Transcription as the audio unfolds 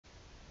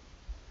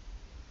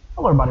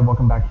Hello everybody,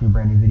 welcome back to a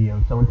brand new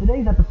video. So in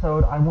today's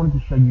episode, I wanted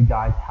to show you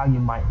guys how you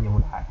might be able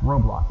to hack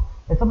Roblox.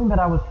 It's something that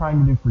I was trying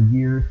to do for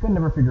years, could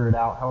never figure it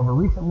out. However,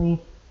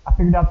 recently, I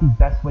figured out the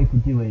best way to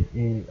do it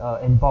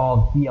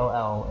involves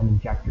DLL and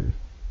injectors.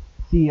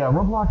 See,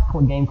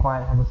 Roblox game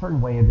client has a certain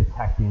way of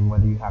detecting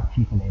whether you have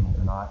cheats enabled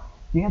or not.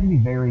 So you have to be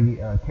very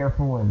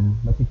careful and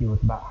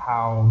meticulous about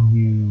how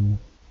you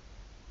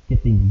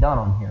get things done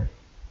on here.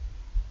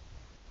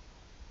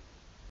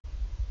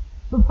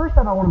 So the first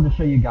step I wanted to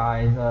show you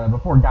guys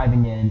before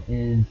diving in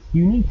is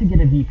you need to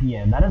get a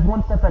VPN. That is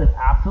one step that is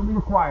absolutely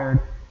required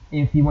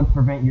if you want to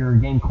prevent your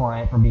game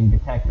client from being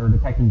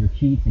detecting your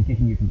cheats and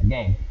kicking you from the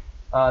game.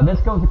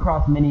 This goes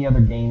across many other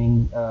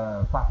gaming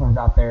platforms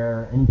out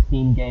there. In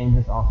Steam games,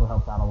 this also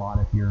helps out a lot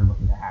if you're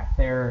looking to hack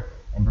there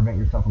and prevent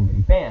yourself from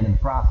getting banned in the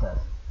process.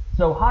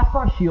 So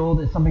Hotspot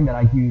Shield is something that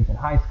I used in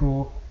high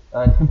school.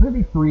 It's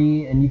completely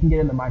free, and you can get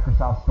it in the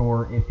Microsoft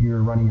Store if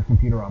you're running your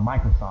computer on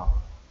Microsoft.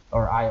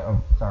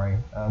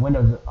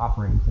 Windows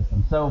operating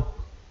system. So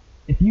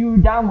if you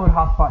download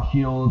Hotspot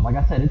Shield, like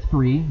I said, it's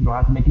free. You don't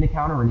have to make an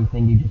account or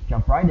anything. You just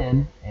jump right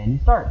in and you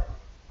start.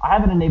 I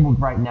have it enabled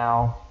right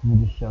now. Let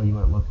me just show you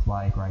what it looks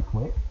like right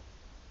quick.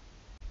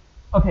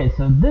 Okay,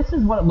 so this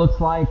is what it looks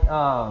like.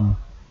 I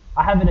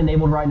have it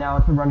enabled right now.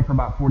 It's been running for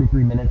about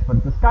 43 minutes, but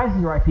it disguises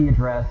your IP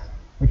address,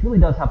 which really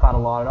does help out a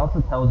lot. It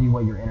also tells you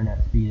what your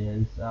internet speed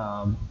is,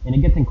 and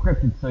it gets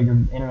encrypted, so your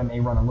internet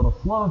may run a little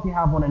slow if you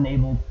have one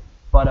enabled.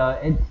 But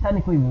it's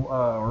technically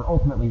or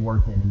ultimately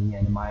worth it in the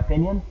end, in my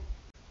opinion.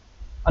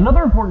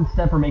 Another important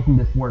step for making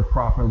this work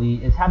properly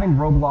is having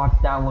Roblox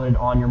downloaded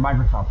on your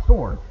Microsoft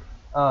Store.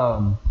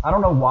 I don't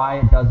know why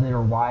it does it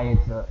or why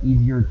it's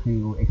easier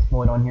to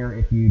exploit on here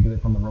if you do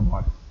it from the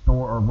Roblox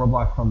Store or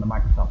Roblox from the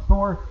Microsoft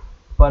Store.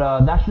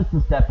 But that's just a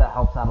step that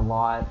helps out a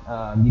lot.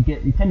 You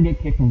tend to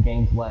get kicked from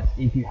games less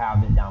if you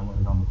have it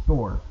downloaded on the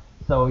store.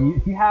 So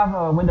if you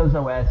have Windows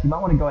OS, you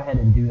might want to go ahead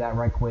and do that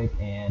right quick,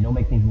 and it'll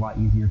make things a lot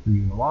easier for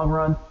you in the long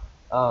run.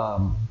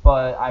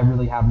 But I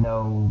really have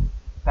no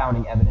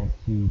founding evidence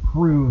to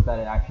prove that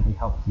it actually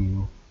helps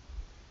you.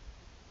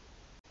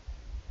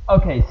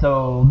 Okay,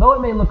 so though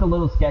it may look a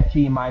little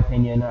sketchy in my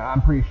opinion,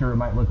 I'm pretty sure it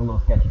might look a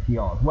little sketchy to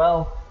y'all as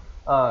well.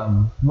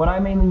 What I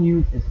mainly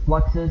use is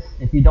Fluxus.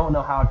 If you don't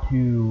know how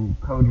to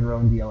code your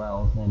own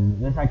DLLs, then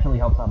this actually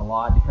helps out a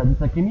lot because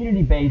it's a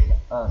community-based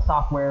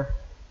software.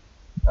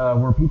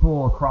 Where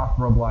people across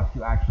Roblox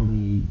who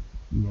actually,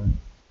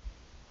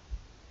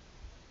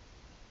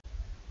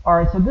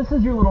 Alright, so this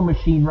is your little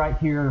machine right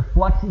here.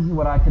 Fluxus is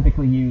what I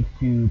typically use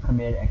to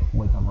commit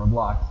exploits on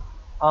Roblox.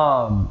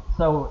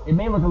 So it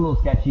may look a little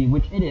sketchy,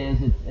 which it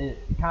is. It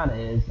kind of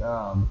is.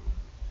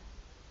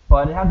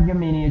 But it hasn't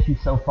given me any issues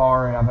so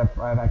far, and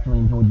I've actually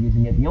enjoyed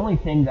using it. The only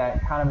thing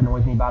that kind of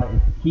annoys me about it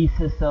is the key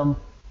system.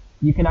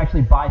 You can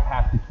actually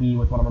bypass the key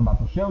with what I'm about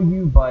to show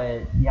you,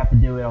 but you have to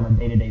do it on a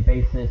day-to-day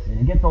basis, and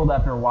it gets old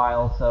after a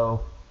while.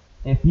 So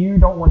if you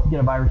don't want to get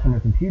a virus on your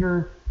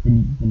computer,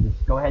 then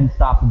just go ahead and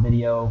stop the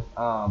video.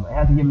 It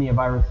hasn't given me a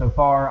virus so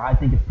far. I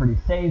think it's pretty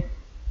safe,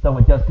 though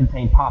it does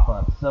contain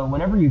pop-ups. So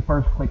whenever you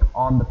first click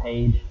on the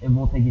page, it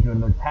will take you to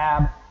another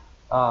tab.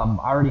 I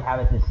already have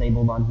it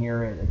disabled on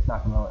here. It's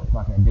not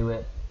gonna do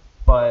it.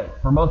 But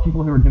for most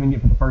people who are doing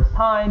it for the first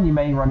time, you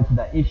may run into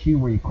that issue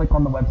where you click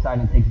on the website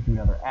and it takes you to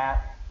another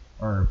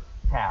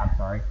tab,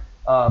 sorry.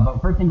 But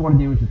first thing you want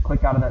to do is just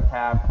click out of that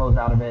tab, close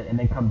out of it, and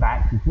then come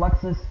back to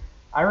Fluxus.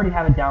 I already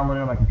have it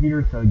downloaded on my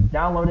computer, so you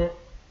download it,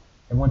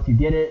 and once you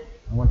get it,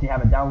 and once you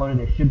have it downloaded,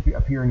 it should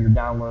appear in your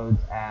downloads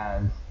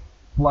as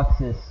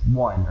Fluxus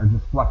 1, or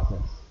just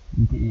Fluxus.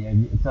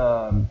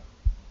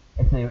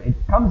 It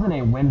comes in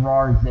a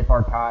WinRAR zip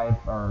archive,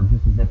 or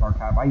just a zip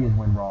archive. I use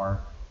WinRAR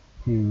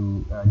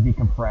to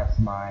decompress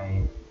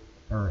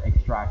or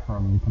extract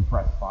from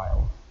compressed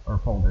files or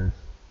folders.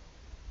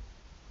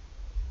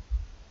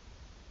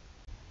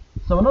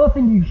 So another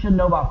thing you should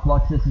know about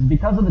Fluxus is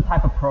because of the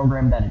type of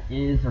program that it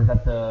is, or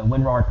that the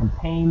WinRAR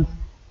contains,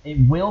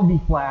 it will be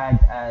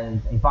flagged as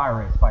a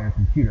virus by your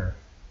computer.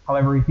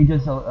 However, if you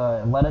just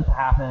let it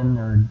happen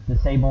or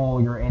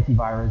disable your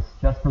antivirus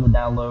just for the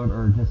download,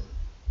 or just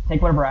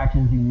take whatever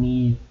actions you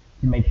need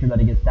to make sure that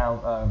it gets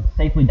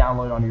safely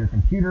downloaded onto your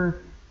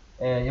computer,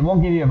 it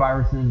won't give you a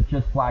virus. It's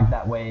just flagged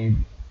that way.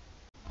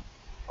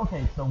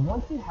 Okay, so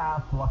once you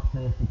have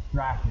Fluxus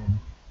extracted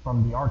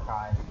from the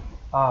archive,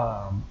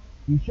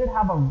 you should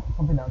have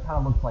something that kind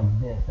of looks like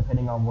this,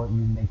 depending on what you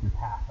make your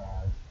path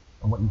as,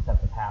 or what you set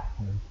the path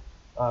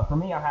to. For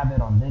me, I have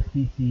it on this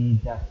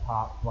PC,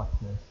 desktop,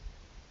 Fluxus.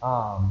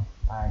 I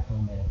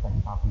actually made a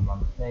second copy by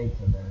mistake,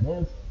 so there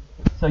it is.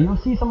 So you'll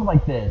see something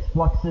like this,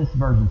 Fluxus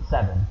version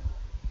 7.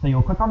 So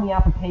you'll click on the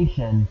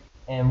application,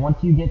 and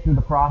once you get through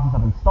the process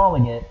of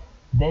installing it,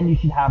 then you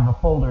should have a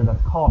folder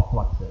that's called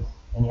Fluxus,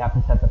 and you have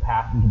to set the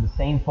path into the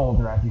same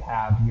folder as you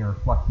have your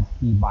Fluxus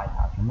key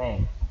bypass your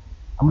main.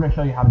 I'm going to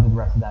show you how to do the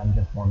rest of that in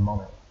just one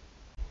moment.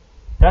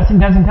 Testing,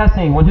 testing,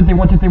 testing. 1, 2, 3,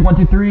 1, 2, 3, 1,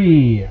 2,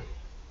 3.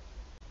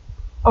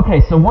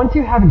 Okay, so once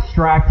you have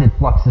extracted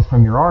Fluxus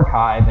from your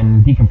archive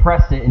and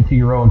decompressed it into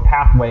your own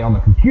pathway on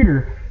the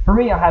computer, For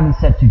me, I have it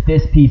set to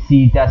this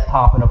PC,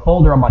 desktop, and a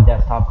folder on my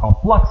desktop called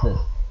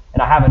Fluxus.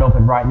 And I have it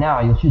open right now.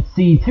 You should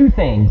see two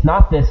things,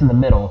 not this in the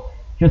middle,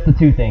 just the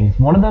two things.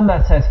 One of them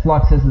that says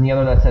Fluxus and the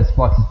other that says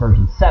Fluxus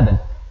version 7.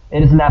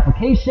 It is an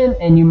application,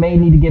 and you may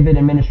need to give it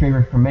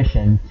administrator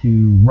permission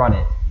to run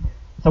it.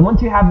 So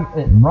once you have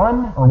it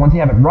run, or once you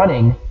have it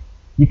running,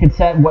 you can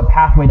set what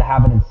pathway to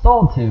have it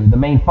installed to, the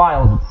main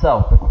files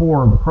itself, the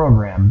core of the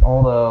program,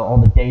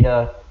 all the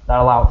data that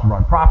allow it to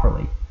run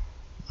properly.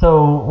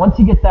 So once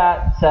you get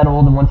that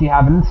settled and once you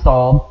have it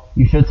installed,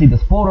 you should see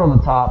this folder on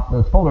the top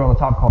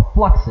called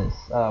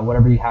Fluxus,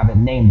 whatever you have it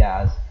named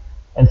as.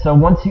 And so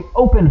once you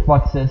open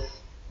Fluxus,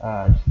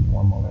 just give me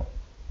one moment,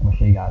 I'm going to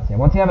show you guys. Yeah,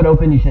 once you have it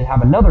open, you should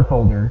have another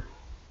folder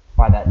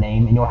by that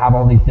name, and you'll have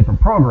all these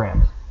different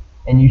programs.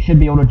 And you should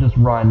be able to just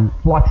run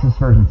Fluxus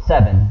version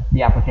 7,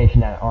 the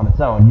application on its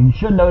own. You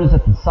should notice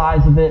that the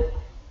size of it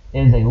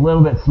is a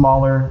little bit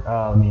smaller.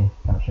 Let me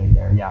kind of show you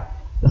there. Yeah,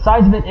 the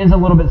size of it is a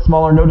little bit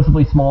smaller,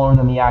 noticeably smaller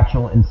than the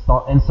actual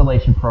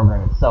installation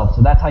program itself.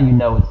 So that's how you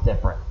know it's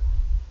different.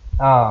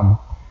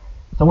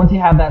 So once you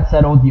have that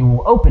settled, you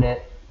will open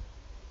it,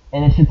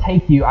 and it should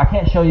take you, I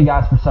can't show you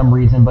guys for some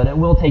reason, but it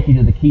will take you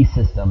to the key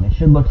system. It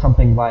should look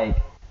something like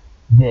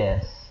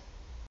this.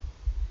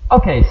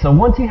 Okay, so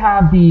once you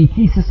have the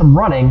key system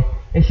running,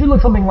 it should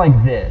look something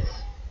like this.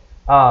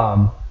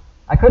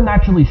 I couldn't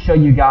actually show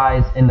you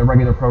guys in the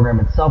regular program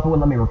itself. It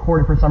wouldn't let me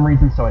record it for some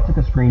reason, so I took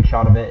a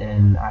screenshot of it,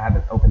 and I have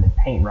it open in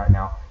Paint right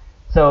now.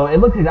 So it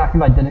looks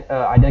exactly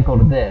identical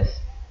to this.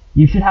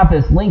 You should have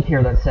this link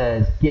here that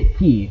says Get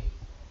Key.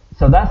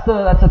 So that's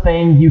the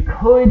thing. You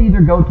could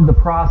either go through the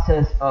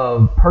process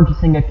of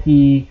purchasing a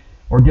key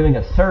or doing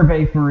a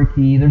survey for a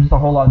key. There's just a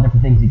whole lot of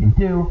different things you can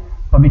do.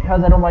 But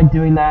because I don't like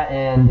doing that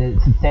and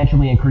it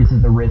substantially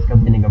increases the risk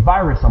of getting a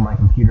virus on my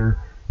computer,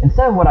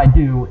 instead what I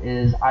do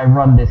is I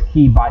run this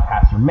key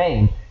bypasser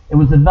main. It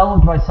was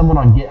developed by someone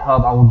on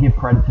GitHub. I will give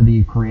credit to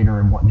the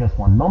creator in just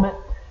one moment,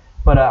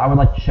 but I would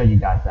like to show you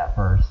guys that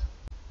first.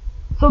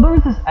 So there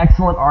is this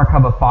excellent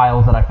archive of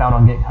files that I found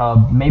on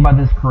GitHub made by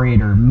this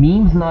creator,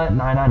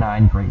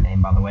 memesnut999, great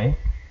name by the way.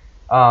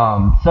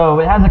 So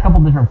it has a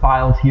couple different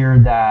files here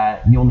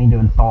that you'll need to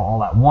install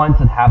all at once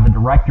and have the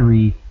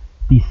directory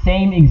the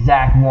same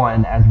exact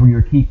one as where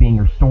you're keeping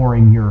or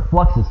storing your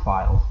Fluxus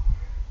files.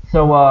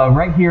 So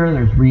right here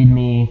there's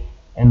README,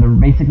 and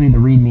basically the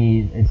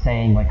README is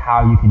saying like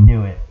how you can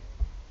do it.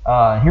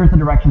 Here's the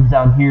directions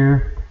down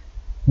here.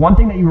 One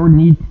thing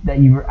that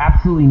you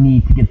absolutely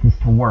need to get this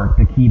to work,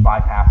 the key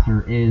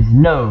bypasser, is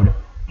Node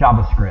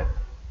JavaScript.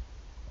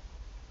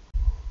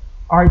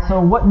 Alright,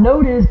 so what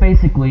Node is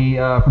basically,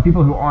 for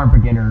people who aren't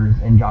beginners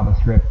in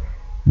JavaScript,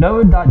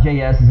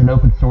 Node.js is an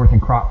open source and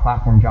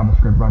cross-platform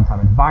JavaScript runtime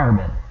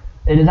environment.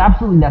 It is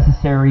absolutely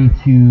necessary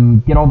to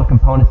get all the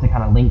components to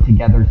kind of link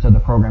together so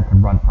the program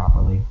can run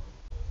properly.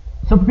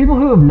 So for people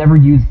who have never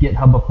used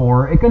GitHub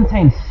before, it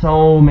contains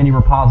so many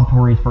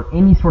repositories for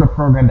any sort of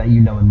program that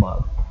you know and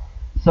love.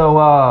 So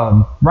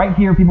right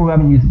here, people who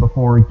haven't used it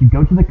before, you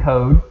go to the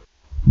code,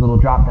 little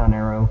drop down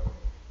arrow,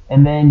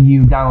 and then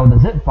you download the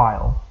zip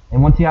file.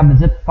 And once you have the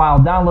zip file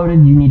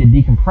downloaded, you need to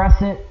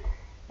decompress it.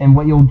 And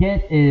what you'll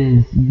get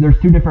is, there's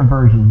two different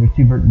versions. There's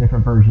two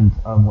different versions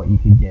of what you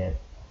can get.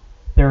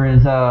 There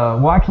is,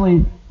 well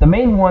actually, the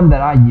main one that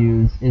I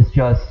use is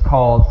just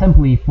called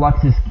simply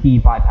Fluxus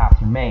Key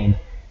Bypasser Main.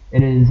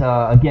 It is,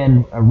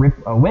 again, a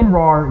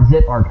WinRAR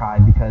zip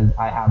archive because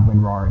I have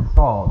WinRAR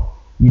installed.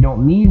 You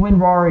don't need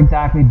WinRAR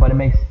exactly, but it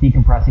makes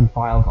decompressing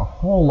files a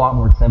whole lot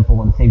more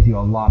simple and saves you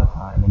a lot of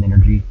time and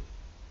energy.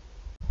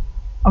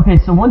 Okay,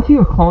 so once you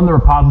have cloned the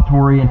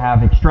repository and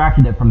have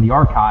extracted it from the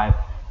archive,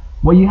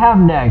 what you have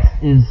next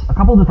is a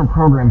couple different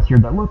programs here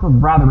that look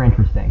rather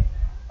interesting.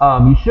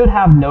 You should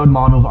have Node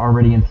modules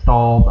already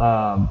installed.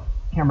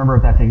 Can't remember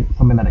if that's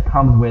something that it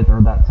comes with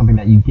or that's something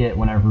that you get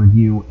whenever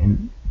you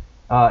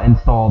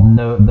install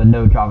the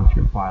Node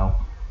JavaScript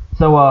file.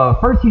 So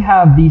first you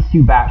have these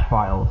two batch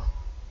files.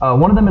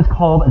 One of them is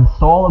called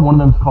install and one of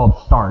them is called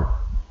start.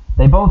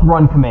 They both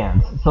run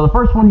commands. So the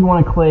first one you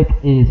want to click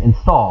is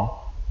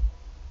install.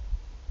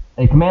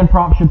 A command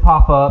prompt should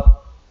pop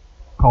up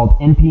called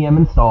npm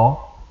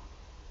install.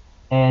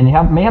 And you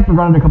may have to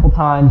run it a couple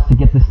times to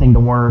get this thing to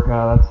work.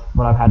 That's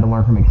what I've had to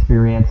learn from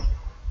experience.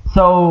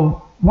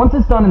 So once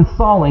it's done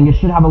installing, it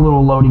should have a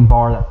little loading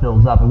bar that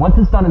fills up. And once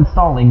it's done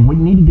installing, what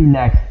you need to do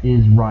next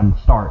is run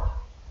start.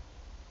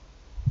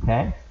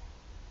 Okay?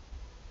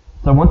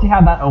 So once you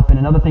have that open,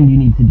 another thing you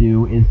need to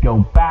do is go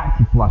back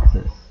to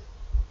Fluxus.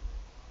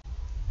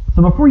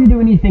 So before you do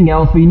anything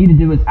else, what you need to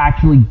do is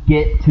actually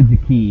get to the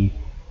key.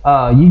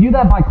 You do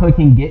that by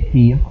clicking Get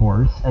Key, of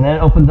course, and then it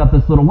opens up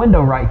this little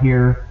window right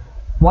here,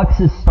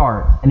 Fluxus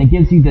Start, and it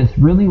gives you this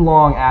really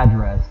long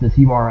address, this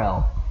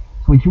URL.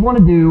 So what you want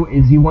to do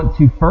is you want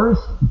to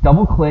first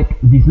double-click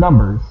these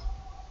numbers,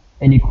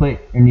 and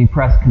you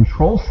press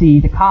Control-C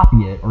to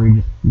copy it, or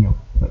you just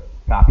click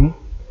Copy,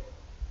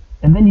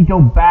 and then you go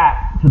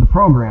back to the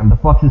program, the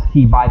Fluxus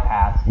Key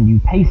Bypass, and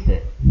you paste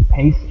it. You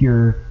paste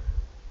your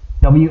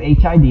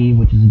WHID,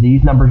 which is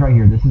these numbers right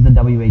here. This is the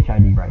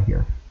WHID right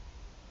here.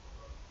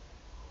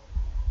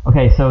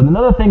 Okay, so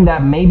another thing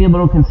that may be a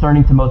little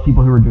concerning to most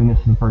people who are doing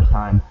this for the first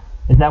time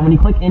is that when you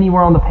click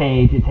anywhere on the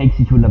page, it takes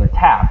you to another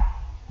tab.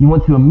 You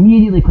want to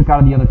immediately click out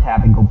of the other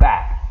tab and go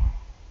back.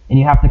 And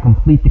you have to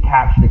complete the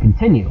CAPTCHA to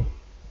continue.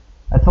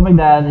 That's something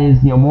that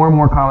is more and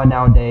more common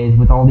nowadays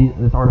with all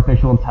this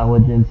artificial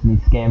intelligence and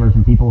these scammers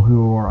and people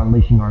who are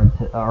unleashing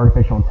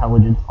artificial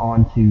intelligence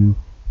onto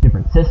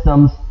different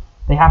systems.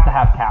 They have to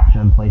have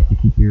CAPTCHA in place to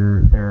keep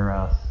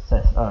their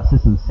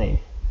systems safe.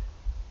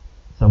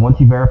 So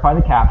once you verify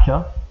the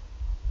CAPTCHA,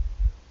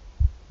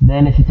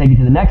 then it should take you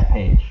to the next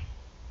page.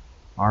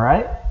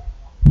 Alright?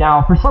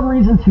 Now, for some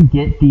reason, to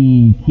get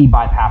the key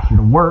bypasser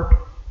to work,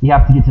 you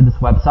have to get to this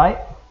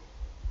website,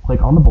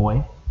 click on the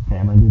boy. Okay,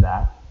 I'm going to do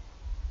that.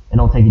 And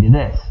it'll take you to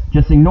this.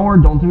 Just ignore,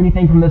 don't do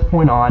anything from this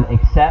point on,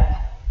 except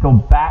go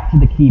back to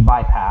the key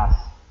bypass,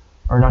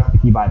 or not to the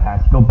key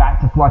bypass, go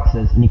back to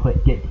Fluxus and you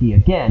click get key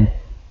again,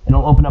 and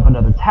it'll open up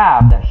another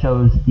tab that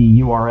shows the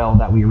URL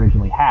that we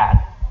originally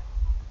had.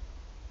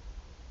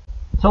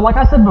 So like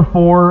I said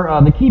before,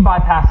 the key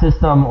bypass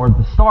system, or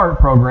the start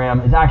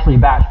program, is actually a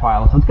batch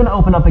file. So it's going to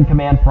open up in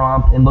command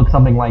prompt and look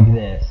something like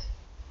this.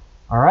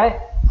 Alright,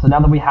 so now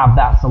that we have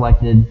that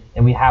selected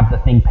and we have the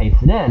thing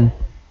pasted in,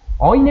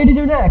 all you need to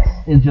do next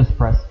is just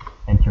press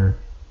enter.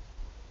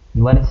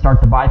 You let it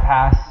start the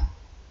bypass.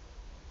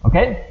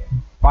 Okay,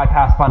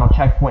 bypass final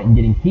checkpoint and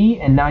getting key,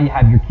 and now you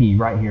have your key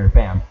right here,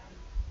 bam.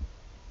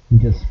 You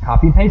just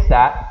copy and paste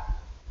that,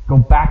 go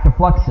back to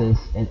Fluxus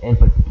and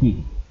input the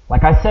key.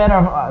 Like I said,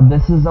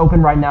 this is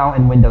open right now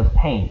in Windows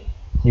Paint,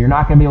 so you're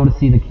not going to be able to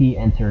see the key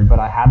entered, but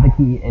I have the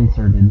key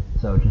inserted,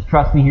 so just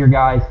trust me here,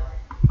 guys.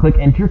 You click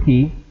enter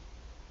key.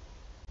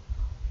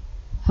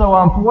 So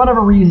for whatever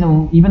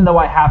reason, even though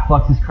I have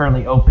Fluxus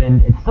currently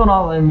open, it's still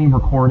not letting me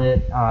record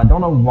it. I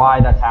don't know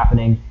why that's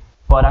happening,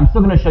 but I'm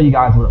still going to show you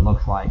guys what it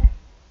looks like.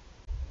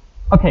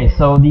 Okay,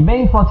 so the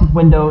main Fluxus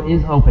window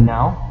is open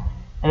now,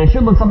 and it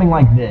should look something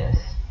like this.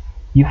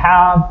 You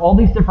have all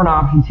these different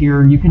options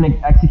here. You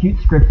can execute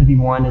scripts if you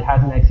want. It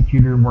has an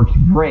executor, works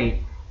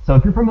great. So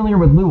if you're familiar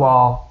with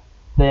Luau,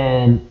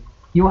 then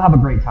you'll have a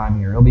great time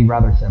here. It'll be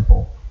rather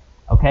simple.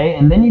 Okay,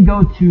 and then you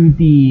go to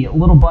the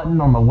little button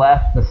on the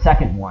left, the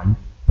second one,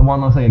 the one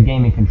that looks like a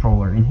gaming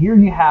controller. And here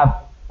you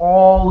have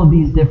all of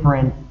these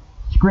different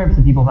scripts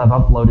that people have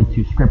uploaded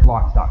to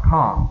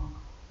scriptblocks.com.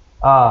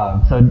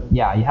 So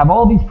yeah, you have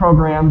all these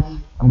programs.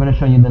 I'm going to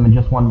show you them in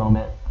just one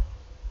moment.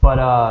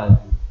 But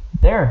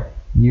there.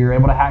 You're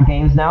able to hack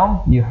games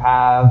now. You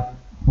have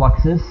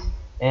Fluxus,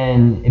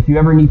 and if you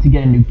ever need to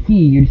get a new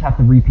key, you just have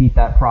to repeat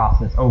that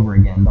process over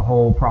again. The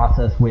whole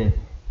process with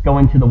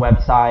going to the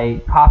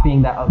website,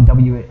 copying that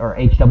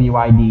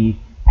HWID,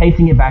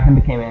 pasting it back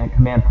into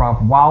command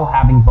prompt while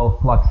having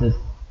both Fluxus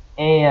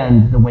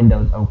and the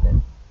windows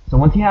open. So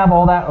once you have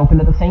all that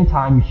open at the same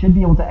time, you should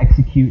be able to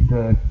execute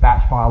the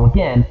batch file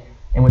again,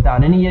 and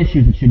without any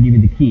issues, it should give you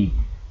the key.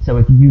 So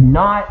if you do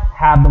not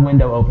have the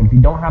window open, if you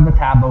don't have the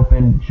tab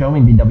open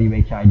showing the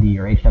WHID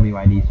or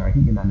HWID, sorry, I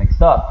keep getting that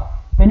mixed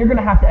up, then you're going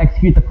to have to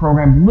execute the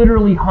program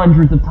literally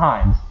hundreds of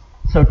times.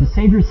 So to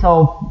save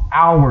yourself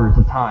hours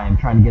of time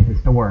trying to get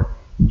this to work,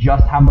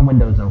 just have the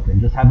windows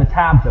open, just have the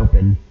tabs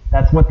open.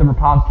 That's what the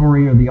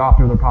repository or the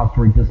author of the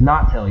repository does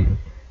not tell you,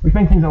 which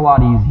makes things a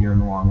lot easier in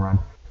the long run.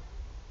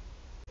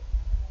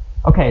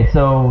 Okay,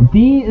 so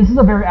this is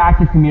a very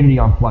active community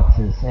on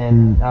Fluxus,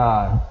 and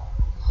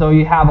so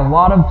you have a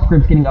lot of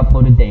scripts getting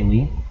uploaded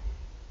daily.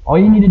 All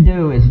you need to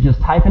do is just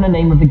type in a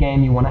name of the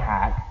game you want to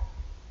hack,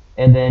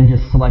 and then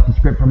just select a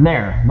script from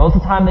there. Most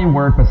of the time they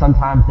work, but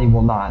sometimes they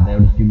will not.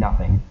 They'll just do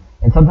nothing.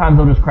 And sometimes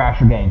they'll just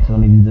crash your game, so you'll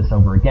need to do this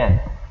over again.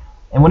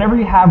 And whenever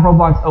you have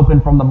Roblox open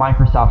from the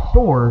Microsoft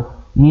Store,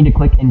 you need to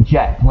click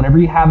inject. Whenever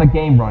you have a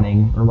game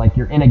running, or like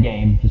you're in a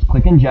game, just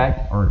click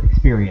inject, or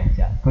experience,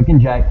 yeah. Click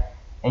inject,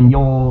 and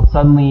you'll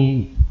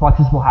suddenly,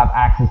 Fluxus will have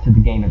access to the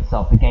game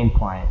itself, the game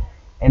client.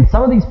 And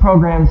some of these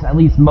programs, at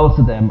least most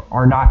of them,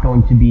 are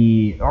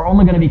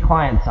only going to be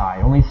client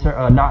side,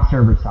 not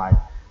server side.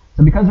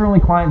 So because they're only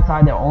client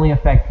side, they'll only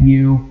affect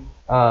you.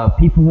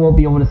 People won't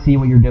be able to see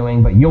what you're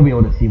doing, but you'll be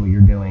able to see what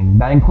you're doing.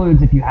 That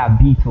includes if you have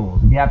B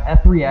tools. If you have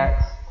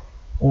F3X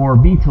or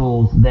B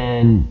tools,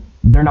 then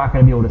they're not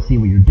going to be able to see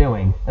what you're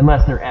doing,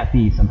 unless they're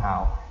FE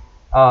somehow.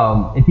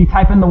 If you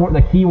type in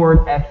the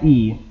keyword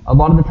FE, a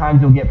lot of the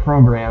times you'll get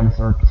programs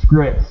or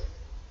scripts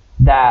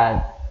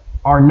that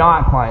are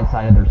not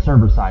client-sided, they're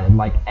server-sided,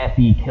 like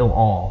FE Kill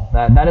All.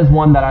 That is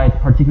one that I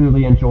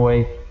particularly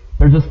enjoy.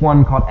 There's this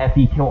one called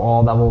FE Kill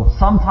All that will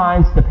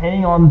sometimes,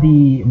 depending on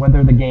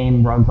whether the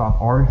game runs off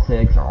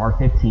R6 or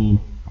R15,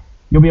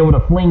 you'll be able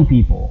to fling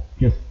people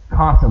just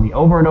constantly,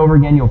 over and over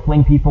again. You'll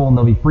fling people and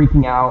they'll be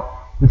freaking out.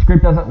 The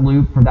script doesn't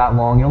loop for that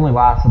long. It only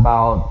lasts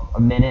about a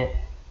minute.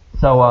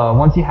 So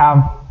once you have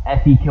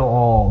FE Kill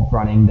All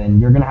running, then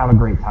you're going to have a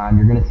great time.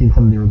 You're going to see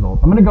some of the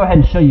results. I'm going to go ahead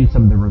and show you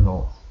some of the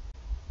results.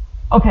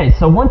 Okay,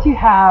 so once you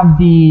have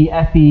the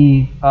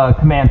FE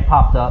command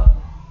popped up,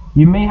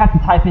 you may have to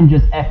type in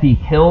just FE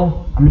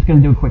kill. I'm just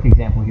going to do a quick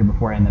example here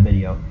before I end the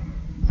video.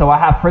 So I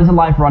have Prison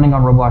Life running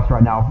on Roblox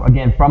right now,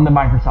 again, from the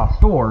Microsoft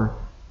Store.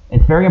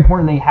 It's very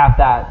important that you have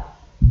that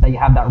that you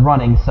have that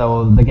running,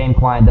 so the game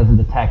client doesn't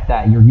detect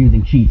that you're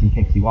using cheats and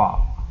kicks you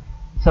off.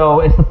 So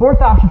it's the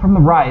fourth option from the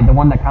right, the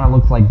one that kind of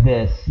looks like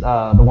this,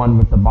 the one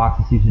with the box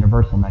that says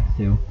Universal next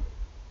to.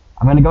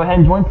 I'm going to go ahead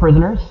and join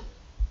prisoners,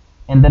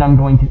 and then I'm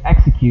going to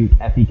execute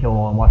FE kill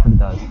all and watch what it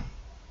does.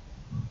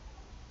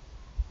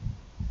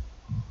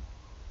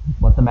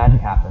 Just let the magic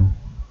happen.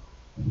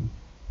 And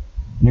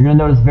you're going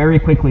to notice very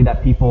quickly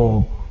that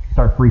people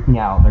start freaking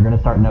out. They're going to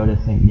start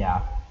noticing,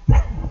 yeah.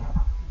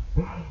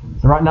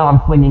 So right now I'm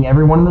flinging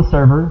everyone in the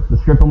server. The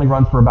script only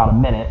runs for about a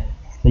minute,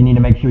 so you need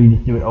to make sure you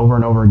just do it over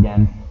and over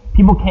again.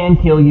 People can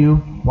kill you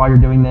while you're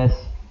doing this.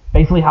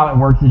 Basically how it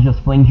works is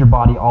just flings your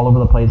body all over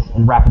the place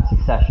in rapid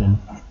succession.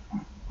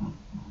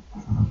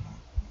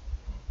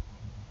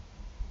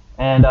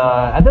 And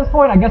at this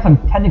point, I guess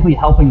I'm technically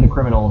helping the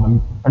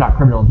criminals, or not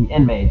criminals, the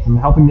inmates. I'm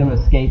helping them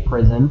escape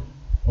prison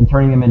and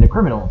turning them into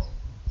criminals.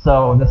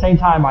 So at the same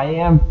time, I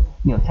am,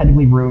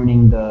 technically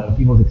ruining the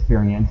people's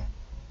experience,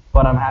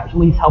 but I'm at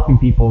least helping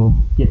people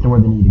get to where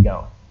they need to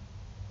go.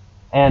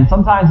 And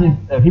sometimes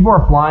if people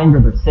are flying or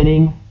they're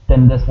sitting,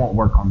 then this won't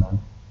work on them.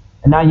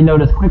 And now you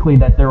notice quickly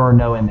that there are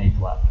no inmates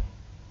left.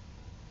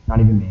 Not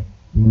even me,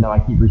 even though I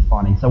keep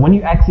respawning. So when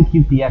you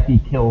execute the FE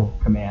kill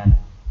command,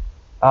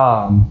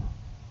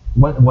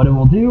 what it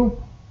will do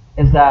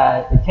is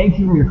that it takes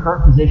you from your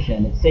current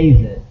position, it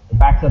saves it, it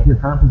backs up your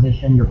current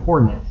position, your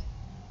coordinates,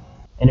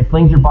 and it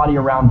flings your body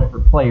around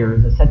different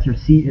players. It sets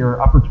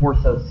your upper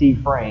torso C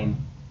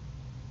frame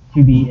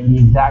to be in the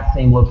exact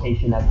same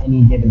location as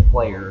any given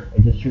player.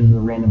 It just chooses a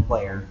random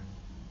player.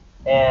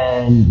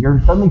 And you're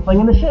suddenly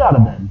flinging the shit out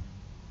of them.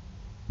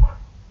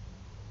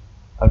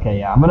 Okay,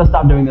 yeah, I'm going to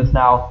stop doing this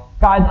now.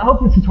 Guys, I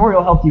hope this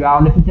tutorial helped you out,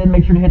 and if it did,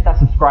 make sure to hit that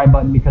subscribe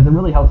button because it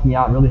really helps me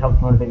out and really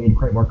helps motivate me to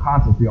create more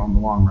content for you all in the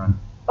long run.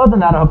 Other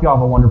than that, I hope you all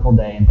have a wonderful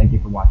day, and thank you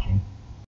for watching.